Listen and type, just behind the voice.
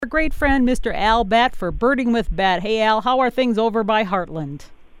great friend, Mr. Al Batt, for Birding with Batt. Hey, Al, how are things over by Heartland?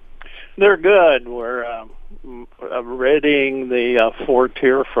 They're good. We're readying the fort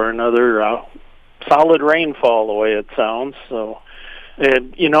here for another solid rainfall, the way it sounds. So,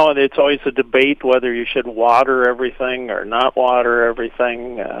 and it's always a debate whether you should water everything or not water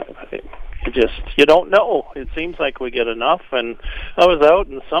everything. You don't know. It seems like we get enough, and I was out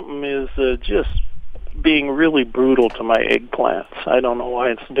and something is just being really brutal to my eggplants. I don't know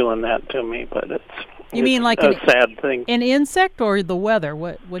why it's doing that to me, but it's a sad thing. An insect or the weather?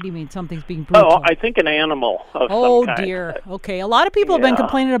 What do you mean something's being brutal? Oh, I think an animal of some kind. Oh, dear. Okay, a lot of people have been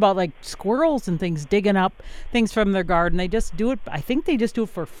complaining about like squirrels and things digging up things from their garden. They just do it, I think they just do it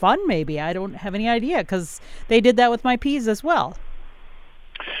for fun maybe. I don't have any idea because they did that with my peas as well.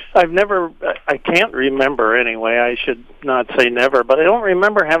 I can't remember anyway, I should not say never, but I don't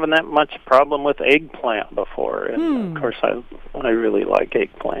remember having that much problem with eggplant before. And of course I really like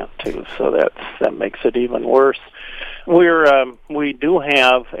eggplant too, so that makes it even worse. We do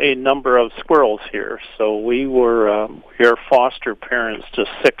have a number of squirrels here, so we are foster parents to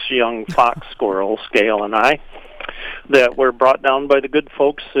 6 young fox squirrels, Gail and I, that were brought down by the good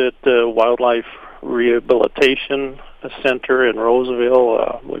folks at Wildlife Rehabilitation Center in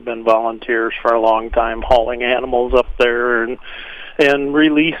Roseville. We've been volunteers for a long time, hauling animals up there and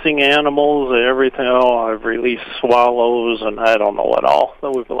releasing animals and everything. I've released swallows and I don't know what all that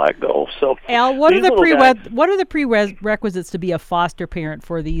we've let go. So, Al, what are the prerequisites to be a foster parent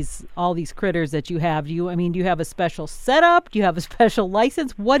for all these critters that you have? Do you have a special setup? Do you have a special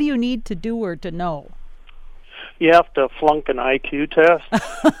license? What do you need to do or to know? You have to flunk an IQ test,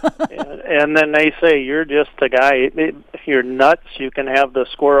 and then they say, you're just a guy. If you're nuts, you can have the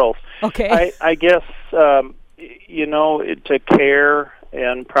squirrels. Okay. I guess, to care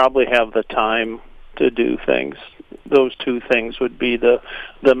and probably have the time to do things. Those 2 things would be the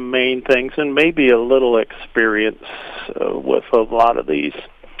main things, and maybe a little experience with a lot of these.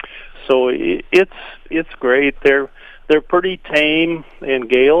 So it's great. They're pretty tame, and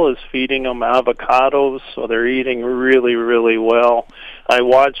Gail is feeding them avocados, so they're eating really, really well. I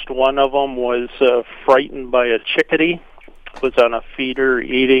watched one of them was frightened by a chickadee, was on a feeder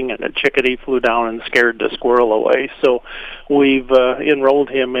eating, and a chickadee flew down and scared the squirrel away. So we've enrolled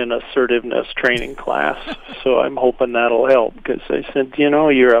him in assertiveness training class, so I'm hoping that'll help, because I said,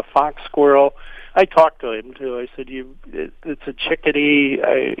 you're a fox squirrel. I talked to him too. I said, it's a chickadee.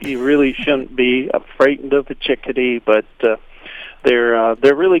 You really shouldn't be frightened of a chickadee, but they're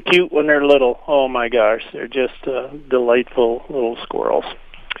really cute when they're little. Oh my gosh, they're just delightful little squirrels.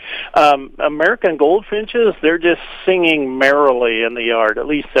 American goldfinches, they're just singing merrily in the yard. At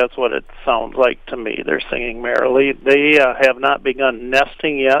least that's what it sounds like to me. They're singing merrily. They have not begun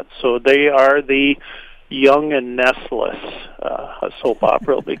nesting yet, so they are the Young and Nestless. A soap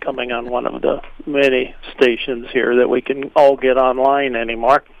opera will be coming on one of the many stations here that we can all get online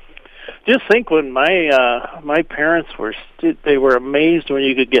anymore. Just think when my parents they were amazed when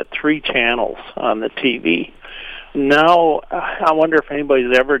you could get 3 channels on the TV. Now, I wonder if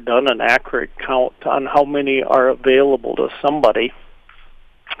anybody's ever done an accurate count on how many are available to somebody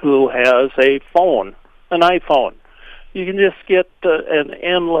who has an iPhone. You can just get an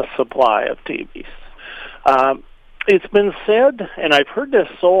endless supply of TVs. It's been said, and I've heard this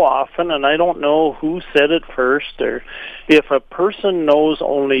so often, and I don't know who said it first, or if a person knows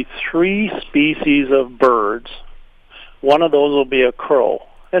only 3 species of birds, one of those will be a crow.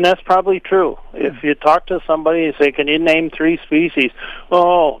 And that's probably true. If you talk to somebody and say, can you name 3 species?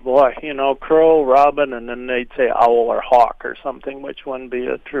 Oh, boy, crow, robin, and then they'd say owl or hawk or something, which wouldn't be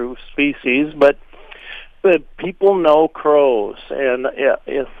a true species. But people know crows, and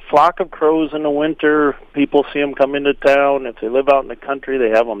a flock of crows in the winter, people see them come into town. If they live out in the country, they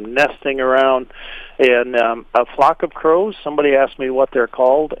have them nesting around. And a flock of crows, somebody asked me what they're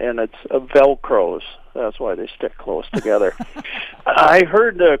called, and it's velcros. That's why they stick close together. I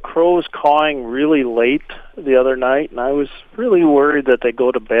heard the crows cawing really late the other night, and I was really worried that they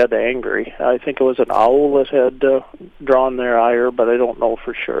go to bed angry. I think it was an owl that had drawn their ire, but I don't know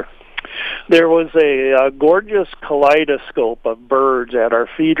for sure. There was a gorgeous kaleidoscope of birds at our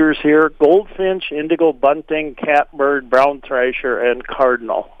feeders here: goldfinch, indigo bunting, catbird, brown thrasher, and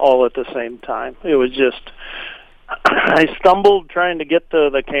cardinal, all at the same time. It was just, I stumbled trying to get to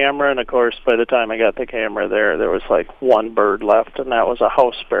the camera, and of course, by the time I got the camera there was like 1 bird left, and that was a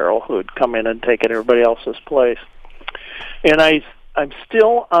house sparrow who had come in and taken everybody else's place. And I'm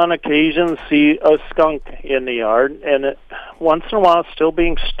still on occasion see a skunk in the yard, and once in a while it's still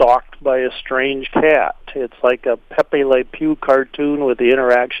being stalked by a strange cat. It's like a Pepe Le Pew cartoon with the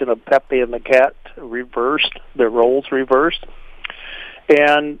interaction of Pepe and the cat reversed, their roles reversed.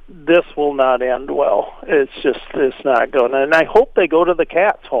 And this will not end well. It's not going to. And I hope they go to the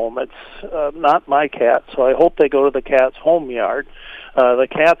cat's home. It's not my cat, so I hope they go to the cat's home yard. The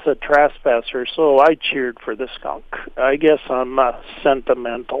cat's a trespasser, so I cheered for the skunk. I guess I'm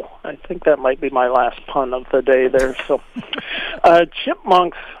sentimental. I think that might be my last pun of the day there. So,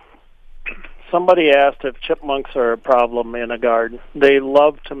 chipmunks. Somebody asked if chipmunks are a problem in a garden. They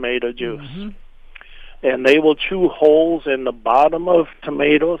love tomato juice. Mm-hmm. And they will chew holes in the bottom of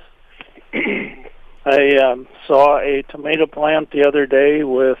tomatoes. I saw a tomato plant the other day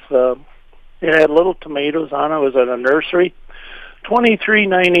with it had little tomatoes on it. It was at a nursery,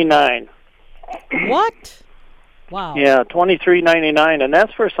 $23.99. What? Wow. Yeah, $23.99, and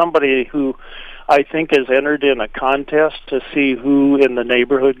that's for somebody who I think has entered in a contest to see who in the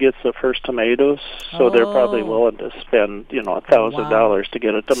neighborhood gets the first tomatoes. So they're probably willing to spend, $1,000 to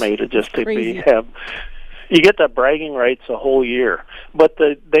get a tomato just to have. You get the bragging rights a whole year. But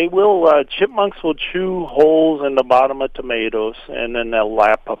chipmunks will chew holes in the bottom of tomatoes, and then they'll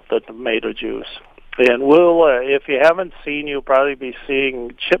lap up the tomato juice. And if you haven't seen, you'll probably be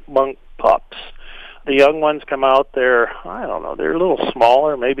seeing chipmunk pups. The young ones come out there, I don't know, they're a little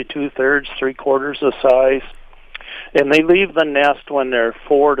smaller, maybe 2/3, 3/4 the size. And they leave the nest when they're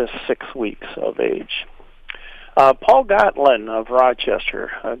 4 to 6 weeks of age. Paul Gotlin of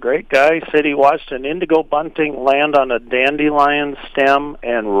Rochester, a great guy, said he watched an indigo bunting land on a dandelion stem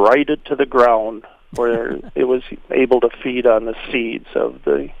and ride it to the ground where it was able to feed on the seeds of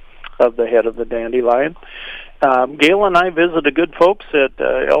the head of the dandelion. Gail and I visited good folks at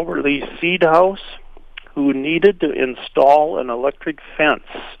Elberly Seed House who needed to install an electric fence.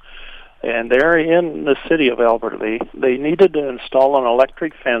 And they're in the city of Elberly. They needed to install an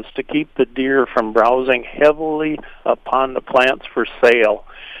electric fence to keep the deer from browsing heavily upon the plants for sale.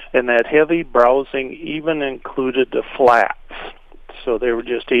 And that heavy browsing even included the flats. So they were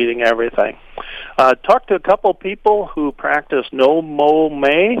just eating everything. Talked to a couple people who practice no mow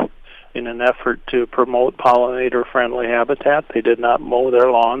May in an effort to promote pollinator-friendly habitat. They did not mow their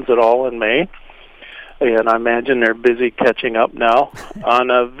lawns at all in May. And I imagine they're busy catching up now. On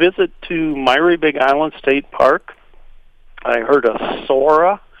a visit to Myrie Big Island State Park, I heard a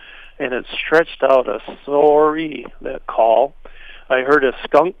sora, and it stretched out a sorry, that call. I heard a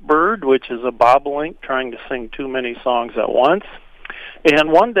skunk bird, which is a bobolink trying to sing too many songs at once.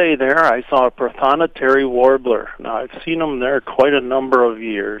 And one day there, I saw a prothonotary warbler. Now, I've seen them there quite a number of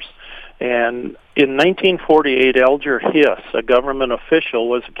years. And in 1948, Alger Hiss, a government official,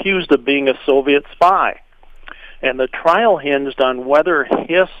 was accused of being a Soviet spy. And the trial hinged on whether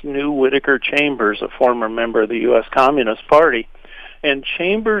Hiss knew Whittaker Chambers, a former member of the U.S. Communist Party. And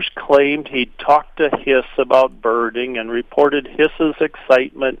Chambers claimed he'd talked to Hiss about birding and reported Hiss's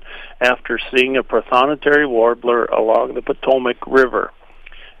excitement after seeing a prothonotary warbler along the Potomac River.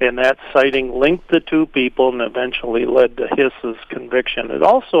 And that sighting linked the two people and eventually led to Hiss's conviction. It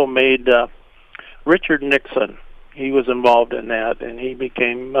also made Richard Nixon. He was involved in that, and he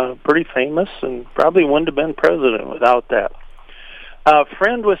became pretty famous and probably wouldn't have been president without that. A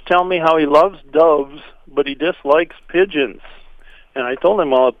friend was telling me how he loves doves, but he dislikes pigeons. And I told him,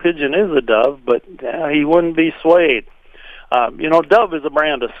 well, a pigeon is a dove, but he wouldn't be swayed. Dove is a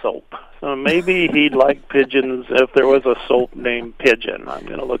brand of soap. So maybe he'd like pigeons if there was a soap named Pigeon. I'm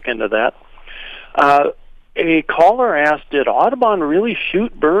going to look into that. A caller asked, did Audubon really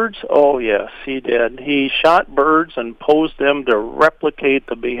shoot birds? Oh, yes, he did. He shot birds and posed them to replicate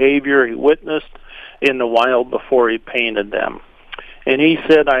the behavior he witnessed in the wild before he painted them. And he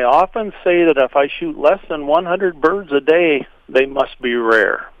said, I often say that if I shoot less than 100 birds a day, they must be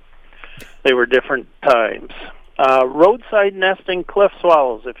rare. They were different times. Roadside nesting cliff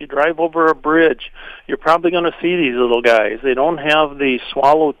swallows. If you drive over a bridge, you're probably going to see these little guys. They don't have the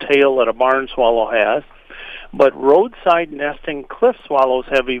swallow tail that a barn swallow has, but roadside nesting cliff swallows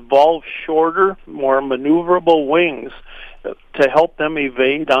have evolved shorter, more maneuverable wings to help them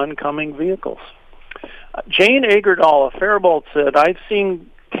evade oncoming vehicles. Jane Agerdahl of Faribault said, I've seen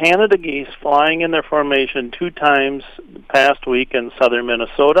Canada geese flying in their formation 2 times past week in southern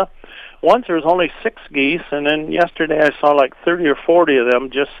Minnesota. Once there was only 6 geese, and then yesterday I saw like 30 or 40 of them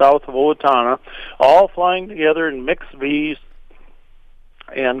just south of Owatonna, all flying together in mixed V's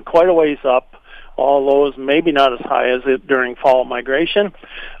and quite a ways up, all those maybe not as high as it during fall migration.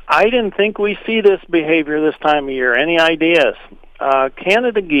 I didn't think we see this behavior this time of year. Any ideas?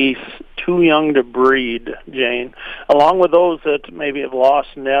 Canada geese, too young to breed, Jane, along with those that maybe have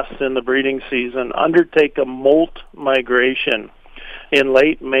lost nests in the breeding season, undertake a molt migration. in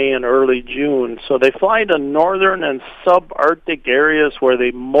late May and early June. So they fly to northern and subarctic areas where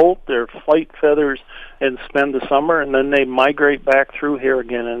they molt their flight feathers and spend the summer, and then they migrate back through here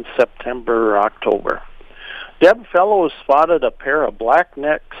again in September or October. Deb Fellows spotted a pair of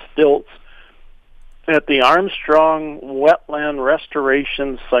black-neck stilts at the Armstrong Wetland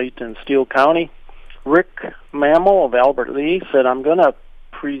Restoration Site in Steele County. Rick Mammal of Albert Lee said, I'm going to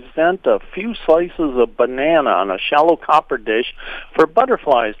present a few slices of banana on a shallow copper dish for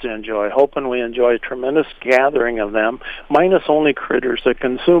butterflies to enjoy, hoping we enjoy a tremendous gathering of them, minus only critters that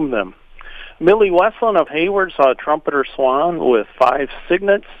consume them. Millie Westland of Hayward saw a trumpeter swan with 5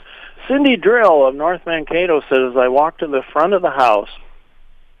 cygnets. Cindy Drill of North Mankato said, as I walked to the front of the house,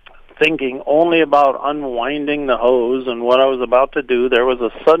 thinking only about unwinding the hose and what I was about to do, there was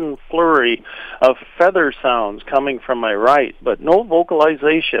a sudden flurry of feather sounds coming from my right, but no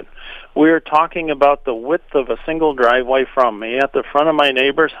vocalization. We were talking about the width of a single driveway from me at the front of my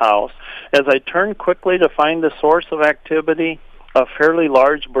neighbor's house. As I turned quickly to find the source of activity, a fairly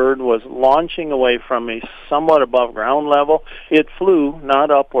large bird was launching away from me somewhat above ground level. It flew, not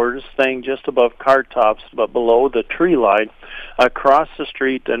upwards, staying just above car tops, but below the tree line, across the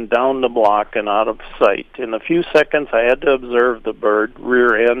street and down the block and out of sight. In a few seconds, I had to observe the bird,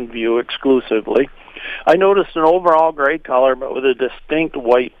 rear-end view exclusively. I noticed an overall gray color, but with a distinct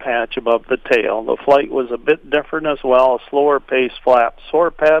white patch above the tail. The flight was a bit different as well, a slower-paced flap soar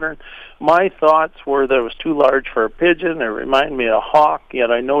pattern. My thoughts were that it was too large for a pigeon. It reminded me of a hawk,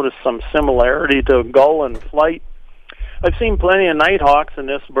 yet I noticed some similarity to a gull in flight. I've seen plenty of nighthawks, and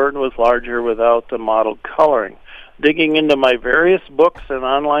this bird was larger without the mottled coloring. Digging into my various books and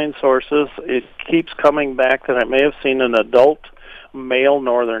online sources, it keeps coming back that I may have seen an adult male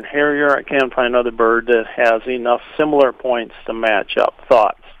northern harrier. I can't find another bird that has enough similar points to match up.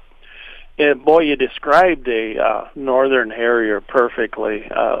 Thoughts? Boy, you described a northern harrier perfectly,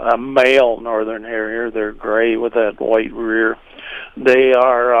 a male northern harrier. They're gray with that white rear. They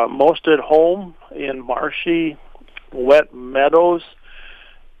are most at home in marshy, wet meadows.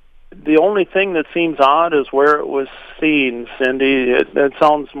 The only thing that seems odd is where it was seen, Cindy. It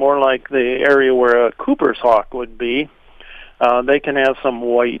sounds more like the area where a Cooper's hawk would be. They can have some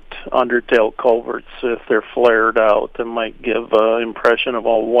white undertail coverts if they're flared out that might give an impression of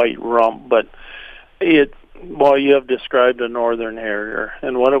a white rump. But you have described a northern harrier,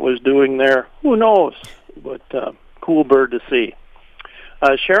 and what it was doing there, who knows? But cool bird to see.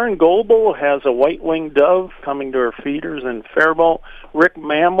 Sharon Goebel has a white-winged dove coming to her feeders in Faribault. Rick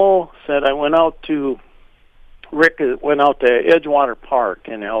Mammal said, Rick went out to Edgewater Park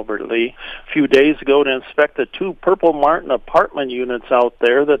in Albert Lee a few days ago to inspect the 2 Purple Martin apartment units out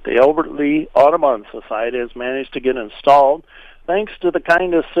there that the Albert Lee Audubon Society has managed to get installed, thanks to the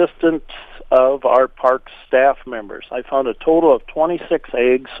kind assistance of our park staff members. I found a total of 26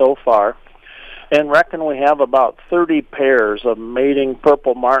 eggs so far, and reckon we have about 30 pairs of mating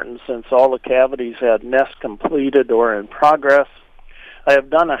Purple Martins since all the cavities had nests completed or in progress. I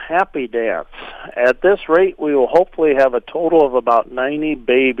have done a happy dance. At this rate, we will hopefully have a total of about 90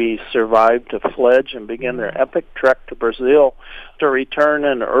 babies survive to fledge and begin their epic trek to Brazil to return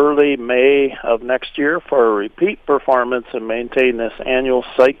in early May of next year for a repeat performance and maintain this annual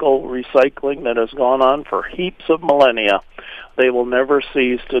cycle recycling that has gone on for heaps of millennia. They will never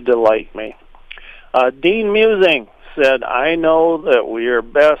cease to delight me. Dean Musing said, I know that we are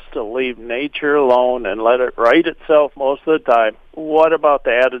best to leave nature alone and let it right itself most of the time. What about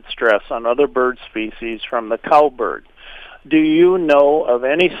the added stress on other bird species from the cowbird? Do you know of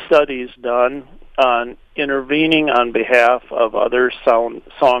any studies done on intervening on behalf of other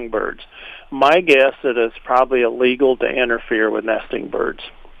songbirds? My guess is it's probably illegal to interfere with nesting birds.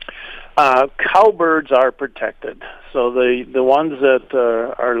 Cowbirds are protected. So the ones that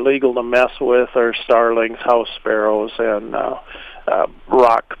are legal to mess with are starlings, house sparrows, and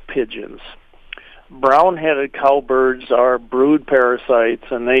rock pigeons. Brown-headed cowbirds are brood parasites,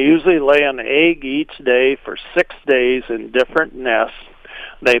 and they usually lay an egg each day for 6 days in different nests.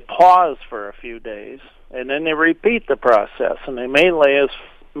 They pause for a few days, and then they repeat the process, and they may lay as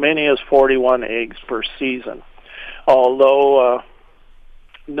many as 41 eggs per season. Although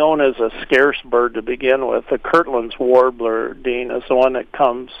known as a scarce bird to begin with, the Kirtland's warbler, Dean, is the one that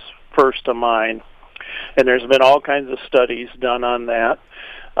comes first to mind. And there's been all kinds of studies done on that.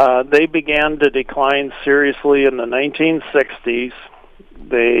 They began to decline seriously in the 1960s.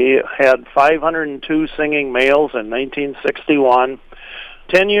 They had 502 singing males in 1961.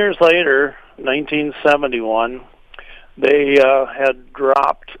 10 years later, 1971, they had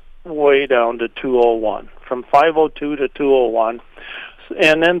dropped way down to 201, from 502 to 201.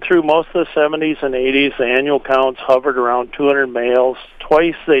 And then through most of the 70s and 80s, the annual counts hovered around 200 males.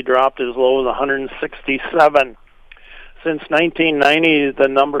 Twice they dropped as low as 167. Since 1990, the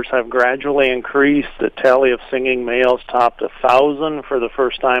numbers have gradually increased. The tally of singing males topped 1,000 for the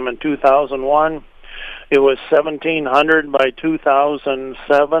first time in 2001. It was 1,700 by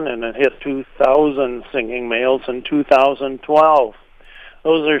 2007, and it hit 2,000 singing males in 2012.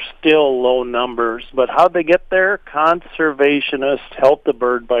 Those are still low numbers, but how'd they get there? Conservationists helped the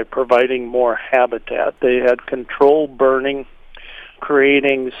bird by providing more habitat. They had controlled burning,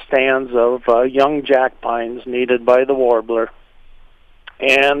 creating stands of young jack pines needed by the warbler,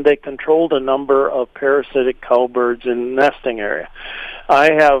 and they controlled a number of parasitic cowbirds in the nesting area.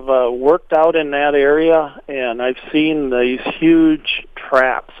 I have worked out in that area, and I've seen these huge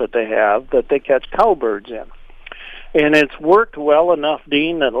traps that they have that they catch cowbirds in. And it's worked well enough,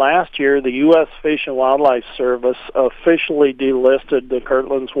 Dean, that last year the U.S. Fish and Wildlife Service officially delisted the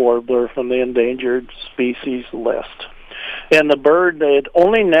Kirtland's warbler from the endangered species list. And the bird, it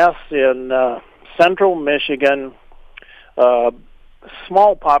only nests in central Michigan,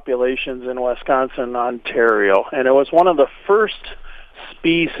 small populations in Wisconsin and Ontario. And it was one of the first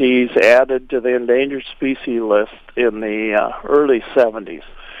species added to the endangered species list in the early 70s.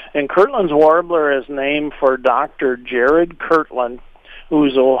 And Kirtland's warbler is named for Dr. Jared Kirtland,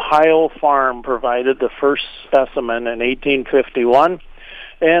 whose Ohio farm provided the first specimen in 1851.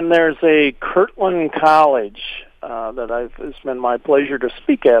 And there's a Kirtland College that it's been my pleasure to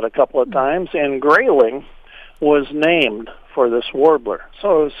speak at a couple of times, and Grayling was named for this warbler.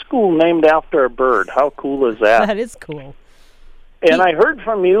 So a school named after a bird. How cool is that? That is cool. And I heard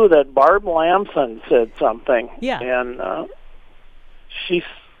from you that Barb Lamson said something. Yeah. And she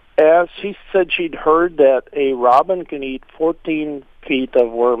said she'd heard that a robin can eat 14 feet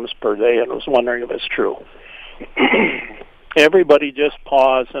of worms per day, and was wondering if it's true. Everybody just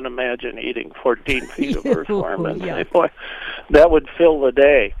pause and imagine eating 14 feet of earthworm and say, boy, that would fill the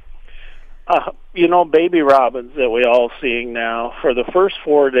day. Baby robins that we all seeing now, for the first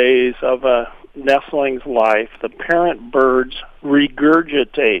 4 days of a nestling's life, the parent birds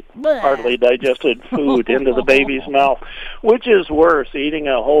regurgitate partly digested food into the baby's mouth. Which is worse, eating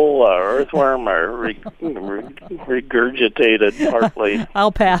a whole earthworm or regurgitated, partly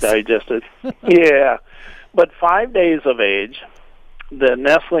I'll pass. digested? Yeah. But 5 days of age, the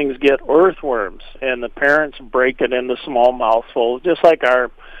nestlings get earthworms, and the parents break it into small mouthfuls, just like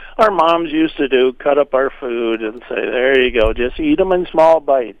our moms used to do, cut up our food and say, there you go, just eat them in small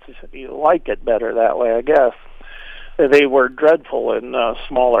bites. You like it better that way, I guess. They were dreadful in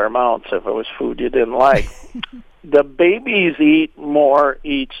smaller amounts if it was food you didn't like. The babies eat more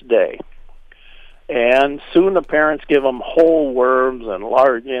each day, and soon the parents give them whole worms and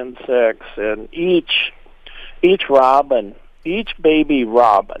large insects, and each baby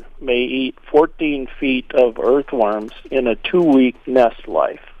robin may eat 14 feet of earthworms in a 2-week nest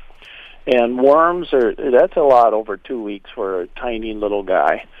life. And worms that's a lot over 2 weeks for a tiny little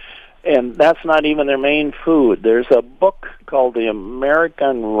guy. And that's not even their main food. There's a book called The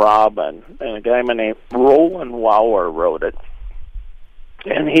American Robin, and a guy named Roland Wauer wrote it.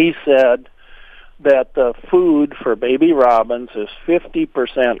 And he said that the food for baby robins is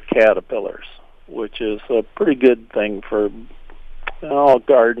 50% caterpillars, which is a pretty good thing for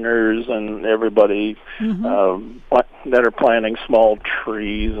gardeners and everybody that are planting small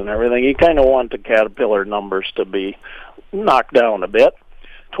trees and everything. You kind of want the caterpillar numbers to be knocked down a bit.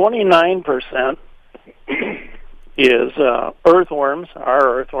 29% is earthworms,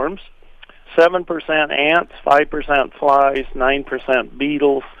 7% ants, 5% flies, 9%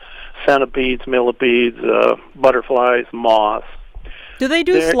 beetles, centipedes, millipedes, butterflies, moths. Do they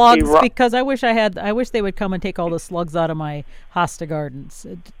do slugs? Because I wish they would come and take all the slugs out of my hosta gardens.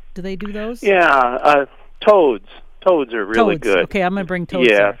 Do they do those? Yeah, toads. Toads are really good. Okay, I'm going to bring toads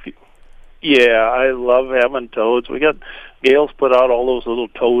there. Yeah, I love having toads. Gail's put out all those little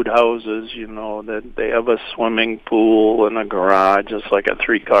toad houses, that they have a swimming pool and a garage. It's like a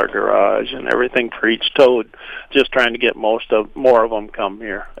 3-car garage and everything for each toad. Just trying to get more of them come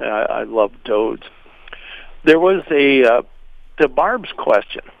here. I love toads. There was to Barb's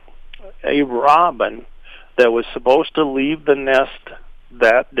question, a robin that was supposed to leave the nest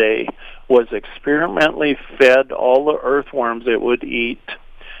that day was experimentally fed all the earthworms it would eat.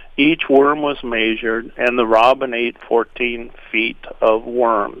 Each worm was measured, and the robin ate 14 feet of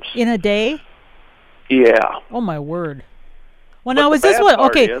worms. In a day? Yeah. Oh, my word. Well, now, is this one...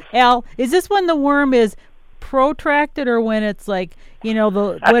 Okay, Al, is this when the worm is protracted or when it's like, when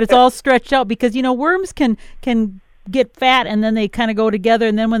it's all stretched out? Because, worms can get fat and then they kind of go together,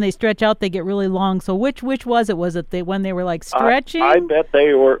 and then when they stretch out they get really long. So which was it? Was it when they were like stretching? I bet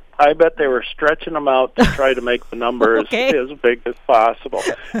they were stretching them out to try to make the number Okay. as big as possible.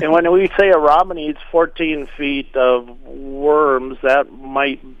 And when we say a robin eats 14 feet of worms, that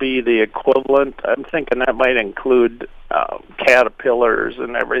might be the equivalent. I'm thinking that might include caterpillars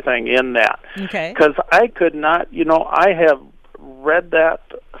and everything in that. Okay. Because I could not, I have read that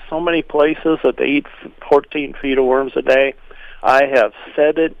so many places that they eat 14 feet of worms a day. I have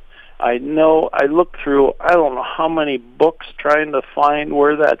said it. I know. I looked through, I don't know how many books trying to find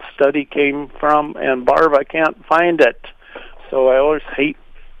where that study came from, and Barb, I can't find it. So I always hate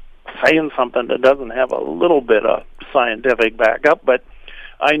saying something that doesn't have a little bit of scientific backup, but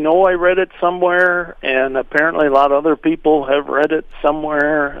I know I read it somewhere, and apparently a lot of other people have read it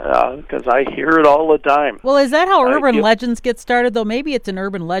somewhere because I hear it all the time. Well, is that how urban legends get started, though? Maybe it's an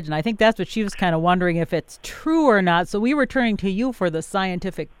urban legend. I think that's what she was kind of wondering, if it's true or not. So we were turning to you for the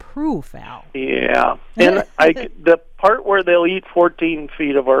scientific proof, Al. Yeah. And the part where they'll eat 14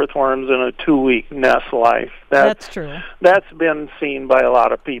 feet of earthworms in a 2-week nest life, that's true. That's been seen by a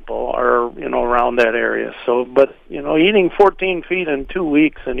lot of people or, around that area. So, but, eating 14 feet in 2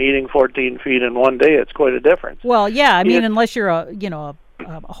 weeks and eating 14 feet in 1 day, it's quite a difference. Well, yeah, I mean, unless you're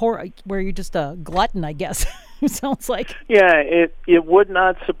where you're just a glutton, I guess. It sounds like. Yeah, it would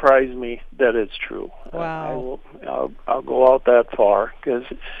not surprise me that it's true. Wow. I'll go out that far,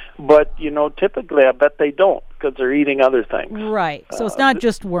 but typically I bet they don't, because they're eating other things. Right. So it's not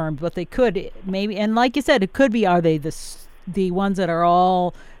just worms, but they could maybe, and like you said, it could be. Are they the ones that are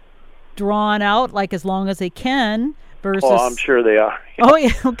all drawn out, like as long as they can? Versus, I'm sure they are. Oh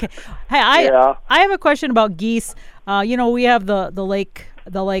yeah. Okay. Hey, I have a question about geese. We have the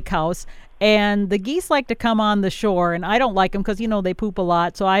lake house. And the geese like to come on the shore, and I don't like them because, they poop a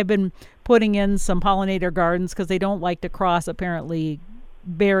lot. So I've been putting in some pollinator gardens because they don't like to cross, apparently,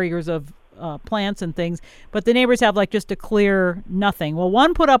 barriers of plants and things. But the neighbors have, just a clear nothing. Well,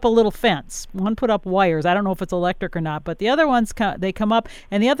 one put up a little fence. One put up wires. I don't know if it's electric or not. But the other ones, they come up.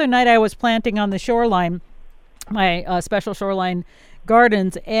 And the other night I was planting on the shoreline, my special shoreline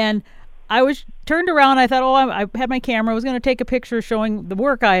gardens, and I was turned around. I thought, I had my camera. I was going to take a picture showing the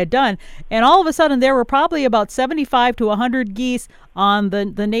work I had done. And all of a sudden, there were probably about 75 to 100 geese on the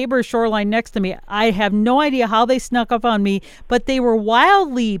neighbor's shoreline next to me. I have no idea how they snuck up on me, but they were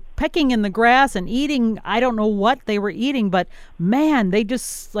wildly pecking in the grass and eating. I don't know what they were eating, but man, they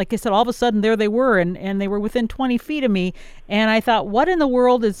just, like I said, all of a sudden, there they were, and they were within 20 feet of me. And I thought, what in the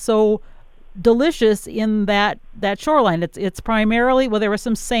world is so delicious in that shoreline? It's primarily, there was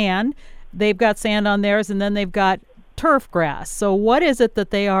some sand. They've got sand on theirs, and then they've got turf grass. So what is it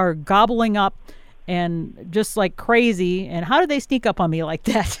that they are gobbling up and just like crazy? And how do they sneak up on me like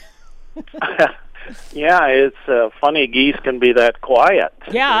that? Yeah, it's funny. Geese can be that quiet.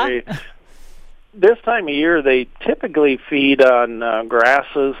 Yeah. This time of year, they typically feed on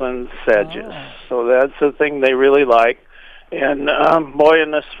grasses and sedges. Oh. So that's the thing they really like. And, boy,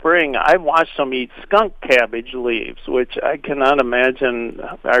 in the spring, I've watched them eat skunk cabbage leaves, which I cannot imagine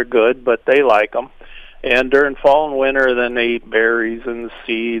are good, but they like them. And during fall and winter, then they eat berries and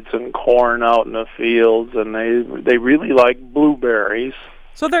seeds and corn out in the fields, and they really like blueberries.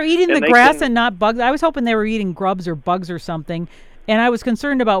 So they're eating the grass and not bugs? I was hoping they were eating grubs or bugs or something. And I was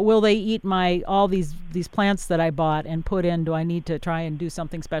concerned about, will they eat all these plants that I bought and put in? Do I need to try and do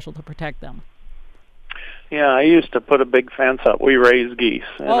something special to protect them? Yeah, I used to put a big fence up. We raised geese,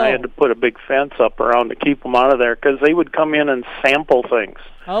 and I had to put a big fence up around to keep them out of there because they would come in and sample things.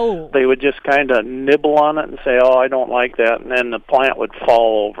 Oh. They would just kind of nibble on it and say, I don't like that, and then the plant would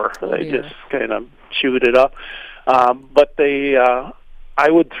fall over. They just kind of chewed it up. But I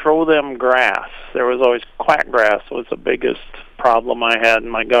would throw them grass. There was always quackgrass was the biggest problem I had in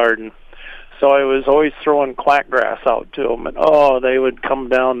my garden. So I was always throwing quackgrass out to them, and they would come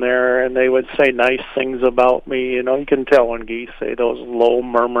down there and they would say nice things about me. You can tell when geese say those low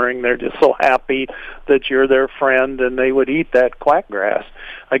murmuring. They're just so happy that you're their friend, and they would eat that quackgrass.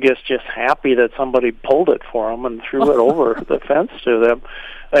 I guess just happy that somebody pulled it for them and threw it over the fence to them.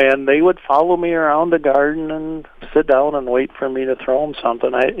 And they would follow me around the garden and sit down and wait for me to throw them something.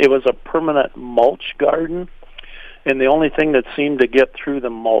 It was a permanent mulch garden, and the only thing that seemed to get through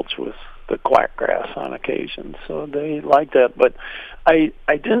the mulch was the quackgrass on occasion, so they like that. But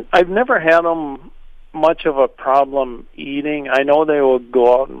I've never had them much of a problem eating. I know they will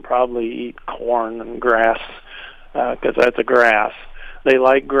go out and probably eat corn and grass because that's a grass. They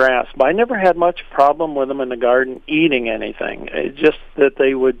like grass, but I never had much problem with them in the garden eating anything. It's just that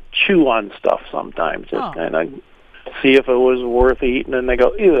they would chew on stuff sometimes, just kind of see if it was worth eating, and they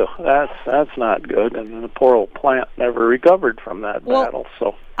go, ew, that's not good. And the poor old plant never recovered from that battle.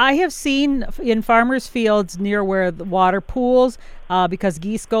 So I have seen in farmers' fields near where the water pools, because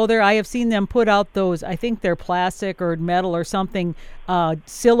geese go there, I have seen them put out those, I think they're plastic or metal or something,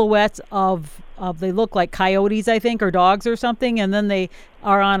 silhouettes of they look like coyotes, I think, or dogs or something, and then they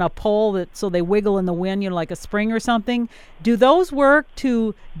are on a pole so they wiggle in the wind, like a spring or something. Do those work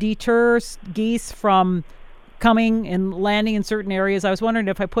to deter geese from coming and landing in certain areas? I was wondering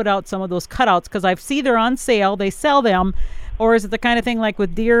if I put out some of those cutouts, because I see they're on sale, they sell them, or is it the kind of thing like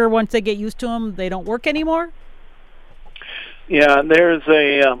with deer, once they get used to them, they don't work anymore? Yeah, there's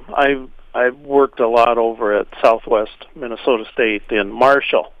I've worked a lot over at Southwest Minnesota State in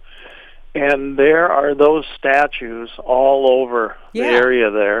Marshall, and there are those statues all over the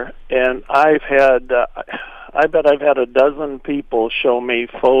area there, and I bet I've had a dozen people show me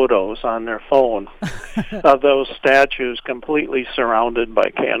photos on their phone of those statues completely surrounded by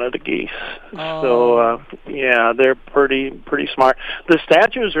Canada geese. Oh. So, they're pretty smart. The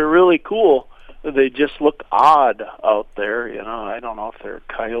statues are really cool. They just look odd out there. I don't know if they're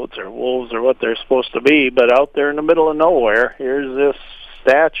coyotes or wolves or what they're supposed to be, but out there in the middle of nowhere, here's this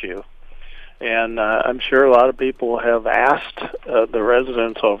statue. And I'm sure a lot of people have asked the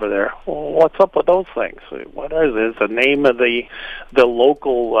residents over there, well, what's up with those things? What is it? Is the name of the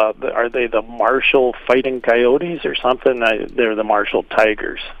local, are they the Marshall Fighting Coyotes or something? They're the Marshall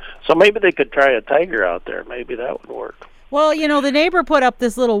Tigers. So maybe they could try a tiger out there. Maybe that would work. Well, the neighbor put up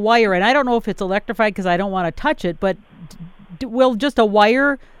this little wire, and I don't know if it's electrified because I don't want to touch it, but will just a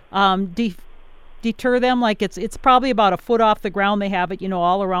wire deter them? Like it's probably about a foot off the ground. They have it,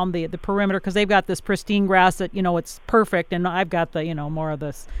 all around the perimeter, because they've got this pristine grass that, it's perfect, and I've got the, more of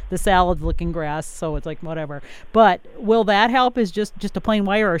the salad-looking grass, so it's like whatever. But will that help? Is just a plain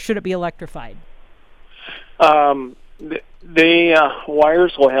wire, or should it be electrified? The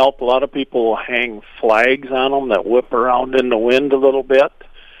wires will help. A lot of people will hang flags on them that whip around in the wind a little bit.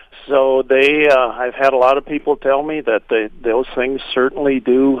 So I've had a lot of people tell me that those things certainly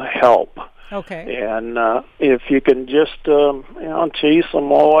do help. Okay. And if you can just chase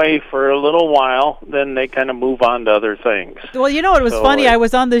them away for a little while, then they kind of move on to other things. Well, it was funny. I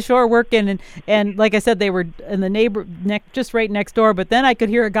was on the shore working, and like I said, they were in the neighbor just right next door. But then I could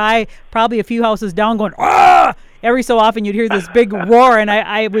hear a guy probably a few houses down going, "Ah!" Every so often you'd hear this big roar, and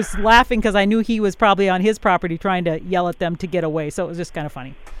I was laughing because I knew he was probably on his property trying to yell at them to get away. So it was just kind of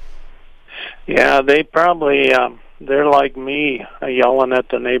funny. Yeah, they probably they're like me yelling at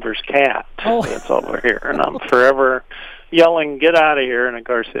the neighbor's cat that's over here, and I'm forever yelling, "Get out of here!" And of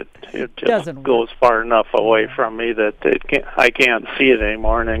course, it just goes far enough away from me that I can't see it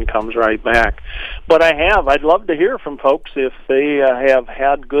anymore, and then comes right back. But I'd love to hear from folks if they have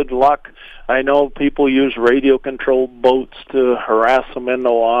had good luck. I know people use radio-controlled boats to harass them in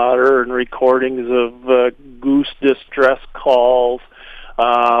the water, and recordings of goose distress calls.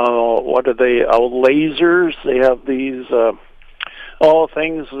 What are they? Lasers. They have these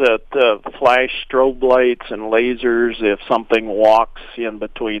things that flash strobe lights and lasers if something walks in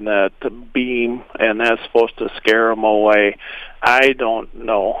between that beam, and that's supposed to scare them away. I don't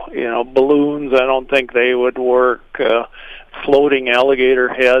know. Balloons, I don't think they would work. Floating alligator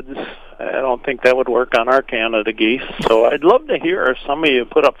heads, I don't think that would work on our Canada geese. So I'd love to hear if some of you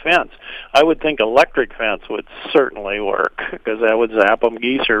put up fence. I would think electric fence would certainly work, because that would zap them.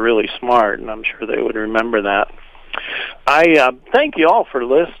 Geese are really smart, and I'm sure they would remember that. I thank you all for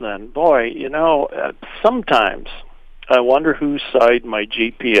listening. Boy, sometimes I wonder whose side my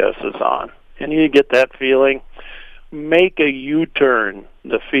GPS is on. And you get that feeling? Make a U-turn,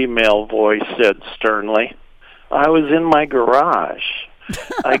 the female voice said sternly. I was in my garage.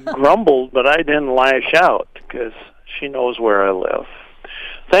 I grumbled, but I didn't lash out, because she knows where I live.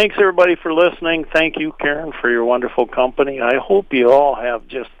 Thanks, everybody, for listening. Thank you, Karen, for your wonderful company. I hope you all have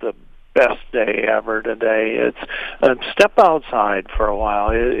just the best day ever today. It's step outside for a while.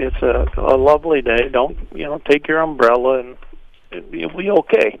 It's a lovely day. Don't take your umbrella, and you'll be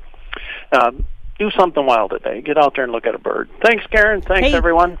okay. Do something wild today. Get out there and look at a bird. Thanks, Karen. Thanks,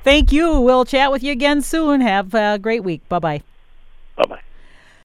 everyone. Thank you. We'll chat with you again soon. Have a great week. Bye-bye. Bye-bye.